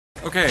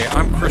Okay,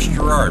 I'm Chris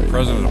Gerard,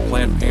 president of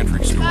Plant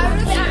Pantry Stores.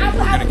 We're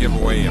going to give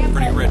away a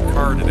pretty red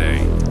car today.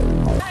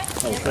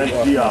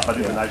 Thanks, Geoff. I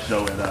do a nice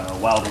show in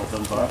Wildwood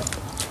sometimes.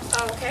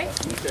 Oh, okay.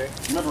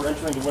 Remember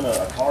entering to win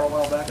a car a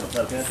while back at a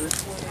Plant Pantry?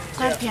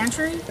 Plant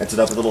Pantry? Entered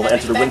up with a little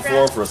enter to win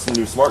form for a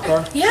new smart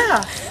car?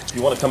 Yeah. If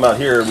you want to come out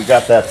here, we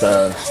got that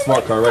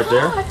smart car right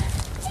there.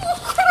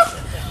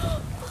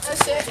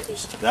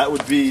 That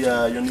would be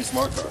your new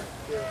smart car.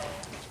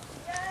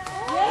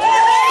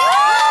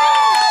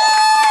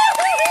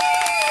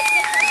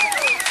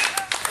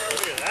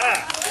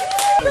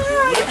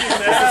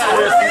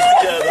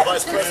 The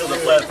vice president of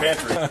the Plant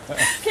Pantry.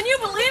 Can you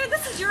believe it?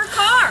 This is your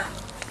car.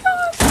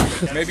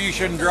 Maybe you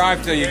shouldn't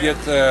drive till you get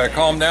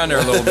calmed down there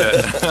a little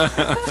bit.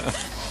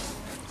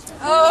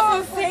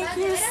 Oh, thank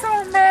you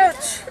so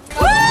much.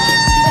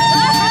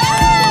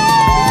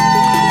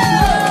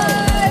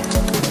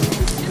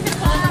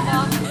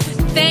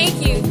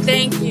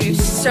 Thank you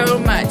so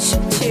much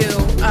to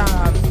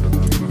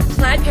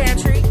Plant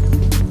Pantry,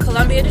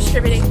 Columbia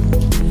Distributing,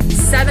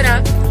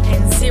 7-Up,